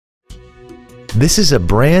This is a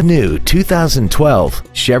brand new 2012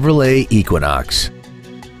 Chevrolet Equinox.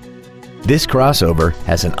 This crossover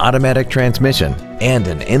has an automatic transmission and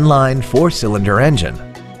an inline 4-cylinder engine.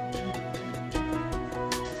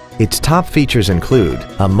 Its top features include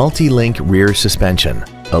a multi-link rear suspension,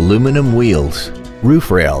 aluminum wheels, roof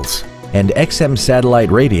rails, and XM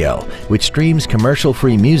satellite radio, which streams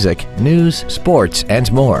commercial-free music, news, sports, and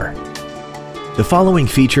more. The following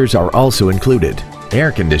features are also included: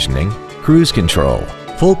 air conditioning, cruise control,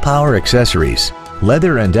 full power accessories,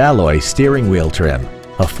 leather and alloy steering wheel trim,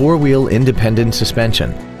 a 4-wheel independent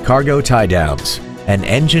suspension, cargo tie-downs, an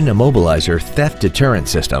engine immobilizer theft deterrent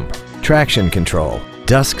system, traction control,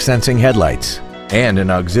 dusk sensing headlights, and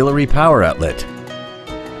an auxiliary power outlet.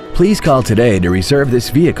 Please call today to reserve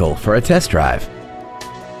this vehicle for a test drive.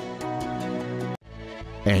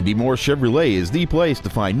 Andy Mohr Chevrolet is the place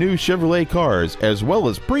to find new Chevrolet cars as well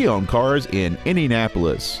as pre-owned cars in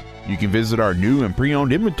Indianapolis. You can visit our new and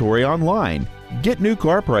pre-owned inventory online, get new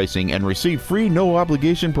car pricing, and receive free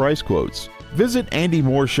no-obligation price quotes. Visit Andy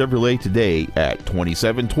Mohr Chevrolet today at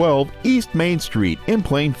 2712 East Main Street in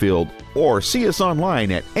Plainfield, or see us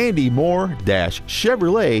online at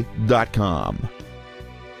andymohr-chevrolet.com.